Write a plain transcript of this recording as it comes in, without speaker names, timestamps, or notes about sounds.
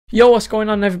Yo, what's going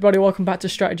on everybody? Welcome back to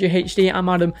Strategy HD. I'm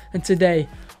Adam, and today,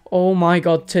 oh my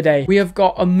god, today we have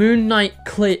got a Moonknight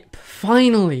clip.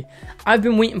 Finally, I've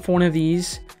been waiting for one of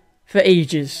these for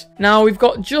ages. Now we've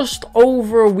got just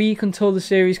over a week until the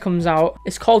series comes out.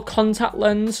 It's called Contact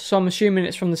Lens, so I'm assuming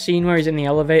it's from the scene where he's in the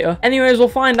elevator. Anyways, we'll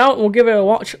find out and we'll give it a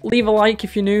watch. Leave a like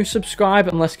if you're new, subscribe,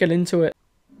 and let's get into it.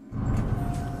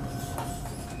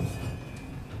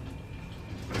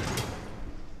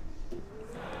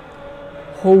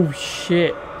 Oh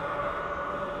shit.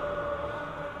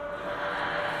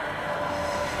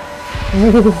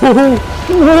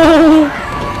 Whoa.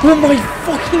 Oh my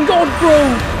fucking god, bro!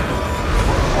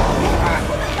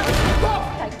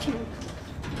 Thank you.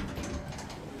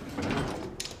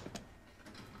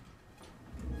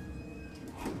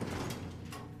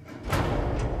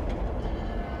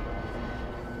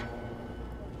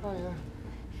 Hiya.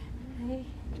 Hey.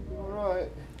 You alright?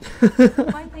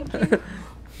 Fine, thank you.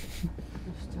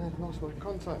 Just lost my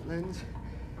contact lens.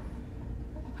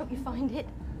 Hope you find it.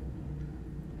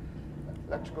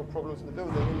 Electrical problems in the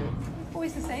building, isn't it?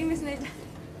 Always the same, isn't it?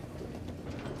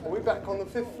 Are we back on the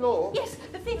 5th floor? Yes,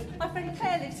 the fifth. My friend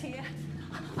Claire lives here.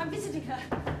 I'm visiting her.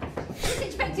 She's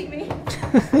expecting me.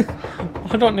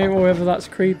 I don't know whether that's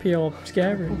creepy or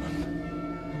scary.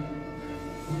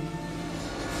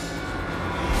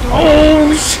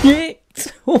 Oh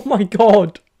shit! Oh my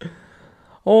god!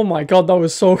 Oh my god, that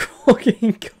was so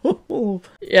fucking cool.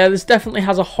 Yeah, this definitely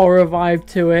has a horror vibe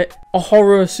to it. A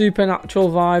horror supernatural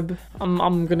vibe,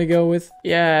 I'm gonna go with.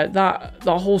 Yeah, that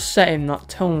whole setting, that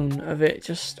tone of it,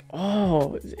 just,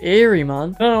 oh, it's eerie,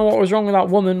 man. I don't know what was wrong with that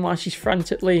woman while she's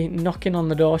frantically knocking on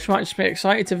the door. She might just be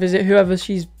excited to visit whoever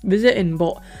she's visiting,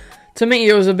 but to me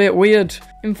it was a bit weird.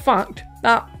 In fact,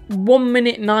 that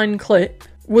 1:09 clip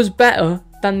was better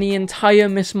than the entire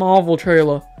Miss Marvel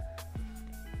trailer.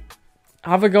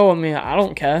 Have a go at me, I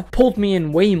don't care. Pulled me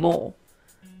in way more.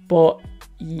 But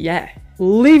yeah.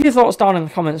 Leave your thoughts down in the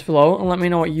comments below and let me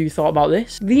know what you thought about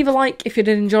this. Leave a like if you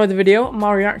did enjoy the video and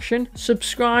my reaction.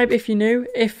 Subscribe if you're new.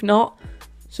 If not,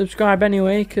 subscribe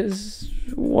anyway, because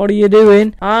what are you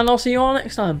doing? And I'll see you all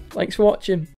next time. Thanks for watching.